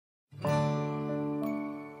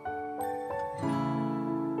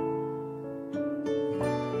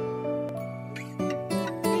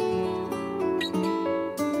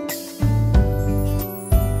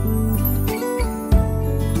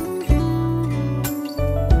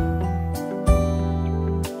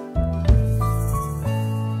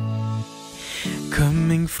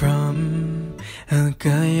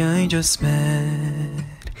just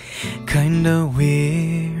met. Kinda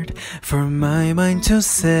weird for my mind to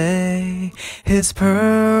say his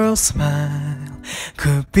pearl smile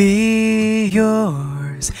could be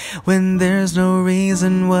yours when there's no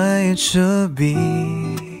reason why it should be.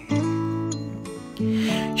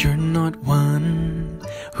 You're not one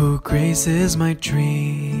who graces my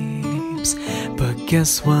dreams, but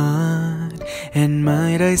guess what? And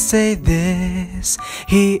might I say this,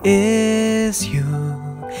 he is you.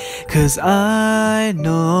 'Cause I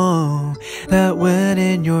know that when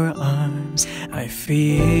in your arms I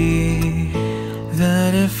feel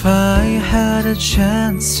that if I had a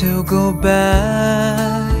chance to go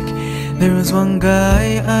back, there was one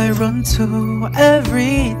guy I run to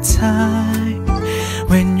every time.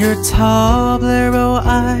 When your tall blue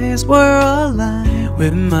eyes were aligned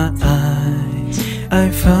with my eyes, I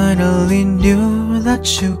finally knew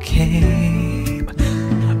that you came.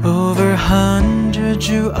 Over 100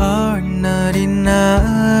 you are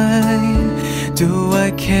 99. Do I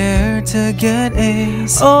care to get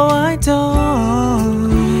A's? Oh, I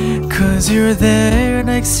don't. 'Cause you're there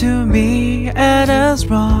next to me, and as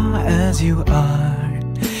raw as you are,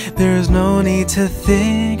 there's no need to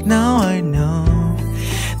think. Now I know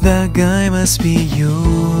that guy must be you.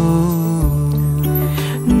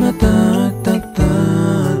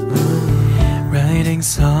 Writing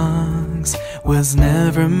songs was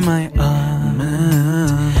never my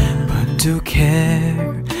art, but do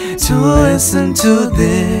care to listen to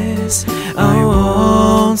this. I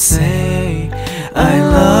won't say I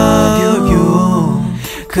love you,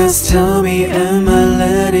 'cause tell me, am I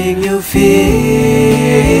letting you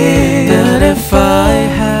feel that if I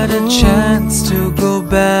had a chance to go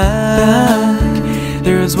back,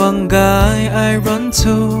 there's one guy I run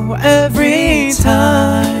to every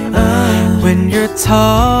time. When your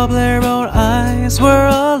tall blue eyes were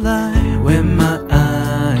aligned with my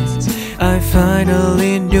eyes, I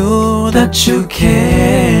finally knew that you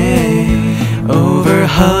came. Over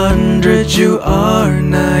 100 you are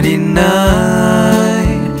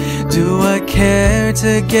 99. Do I care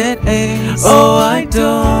to get A's? Oh, I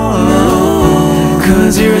don't.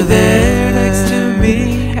 'Cause you're there next to me,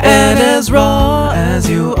 and as raw as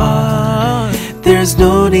you are, there's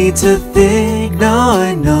no need to think. Now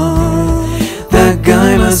I know that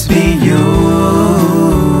guy must be you.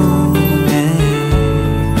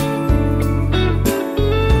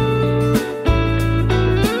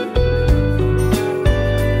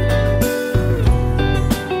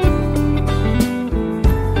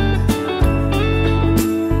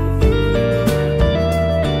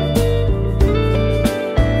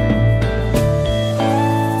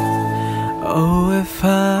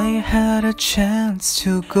 Chance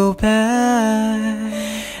to go back,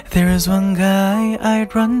 there is one guy I'd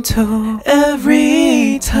run to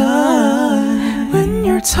every time. When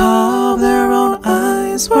your tall brown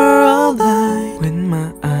eyes were aligned with my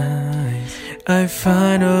eyes, I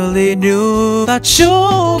finally knew that you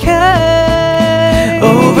came.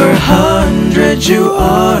 Over 100 you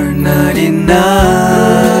are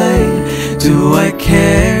 99. Do I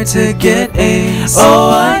care to get A's? Oh,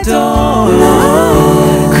 I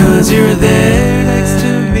don't. 'Cause you're there next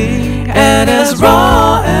to me, and as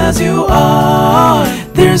raw as you are,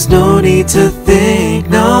 there's no need to think.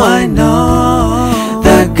 Now I know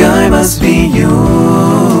that guy must be you.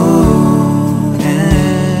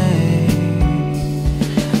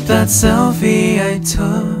 That selfie I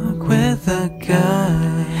took with a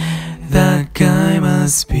guy, that guy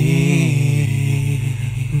must be